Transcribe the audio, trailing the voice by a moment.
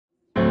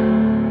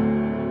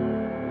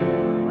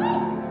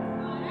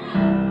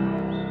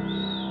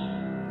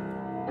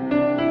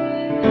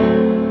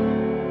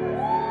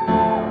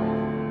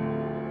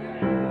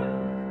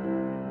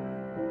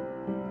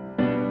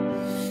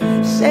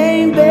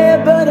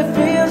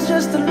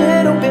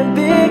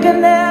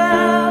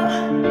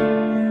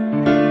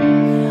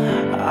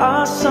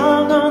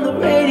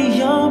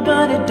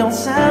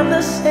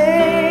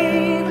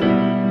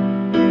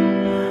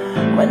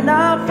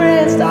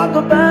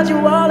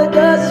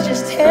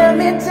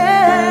let me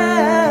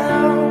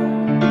down.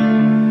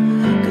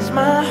 Cause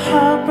my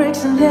heart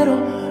breaks a little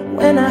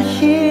when I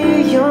hear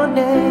your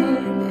name.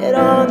 It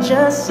all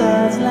just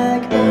sounds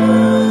like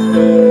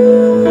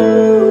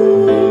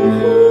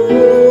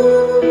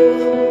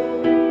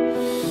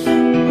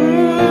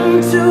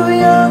too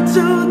young,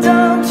 too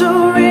dumb to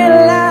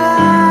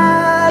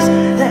realize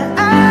that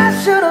I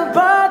should have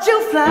bought you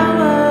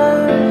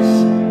flowers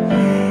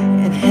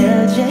and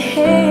held your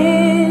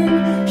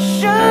hand.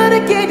 Should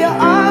have gave you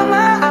all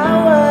my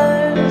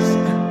hours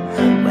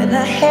when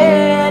I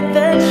had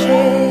the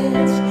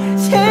chance.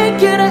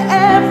 Take you to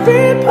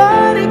every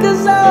party,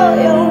 cause all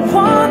you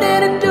wanted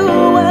to do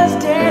was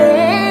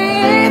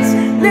dance.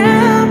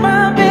 Now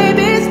my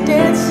baby's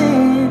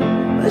dancing,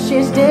 but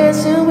she's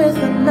dancing with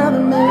another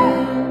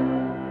man.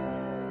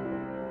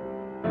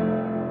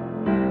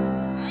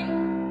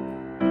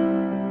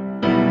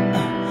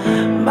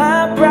 My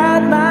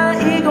pride, my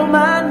ego,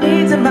 my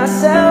needs, and my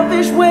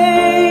selfish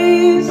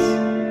ways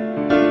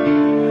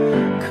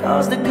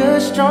caused a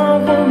good,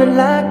 strong woman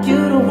like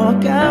you to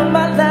walk out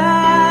my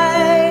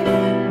life.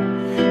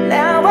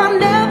 Now I'll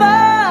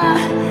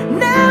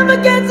never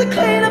get to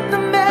clean up the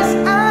mess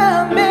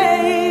I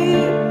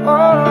made.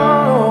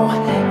 Oh,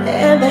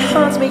 and it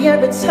haunts me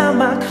every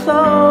time I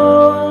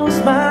close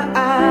my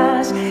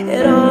eyes.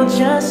 It all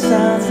just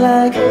sounds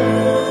like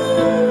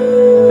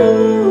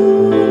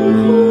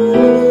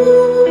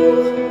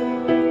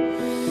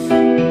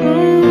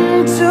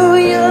too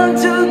young,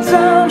 too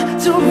dumb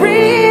to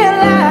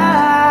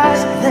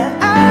realize that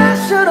I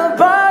should have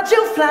bought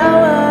you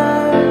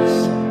flowers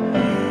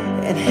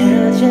and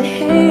held your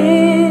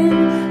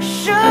hand.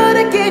 Should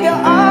have gave you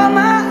all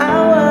my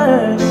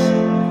hours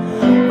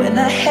when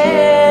I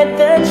had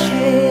the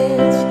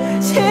chance.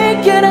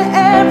 Take you to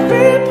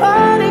every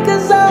party,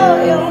 cause all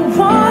you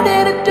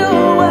wanted to do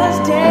was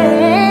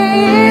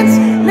dance.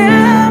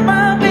 Now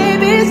my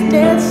baby's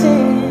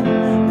dancing,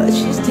 but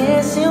she's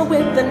dancing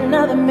with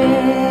another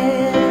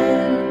man.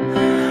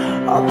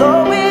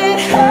 Although it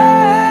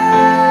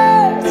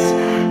hurts,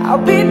 I'll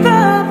be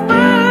the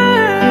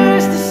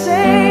first to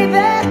say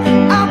that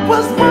I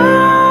was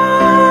wrong.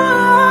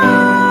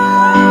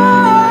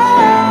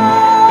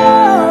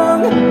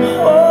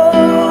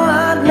 Oh,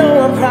 I know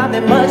I'm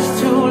probably much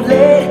too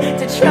late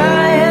to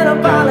try and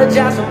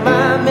apologize for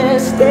my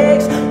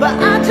mistakes, but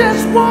I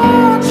just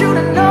want you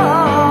to know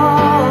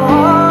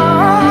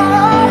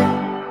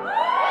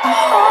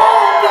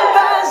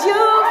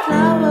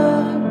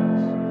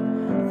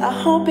I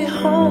hope he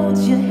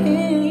holds your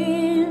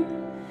hand,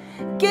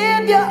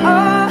 give you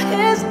all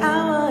his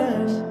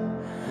hours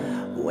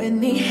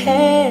when he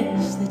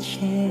has the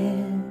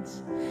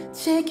chance.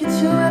 Take you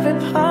to every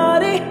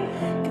party,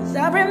 cause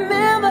I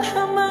remember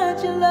how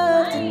much you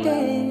loved to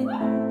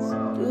dance.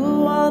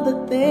 Do all the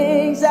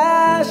things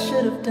I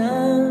should have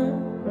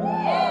done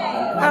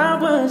when I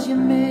was your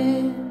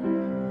man.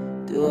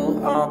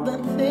 Do all the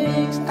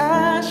things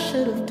I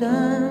should have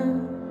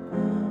done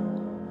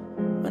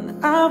when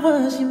I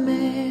was your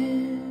man.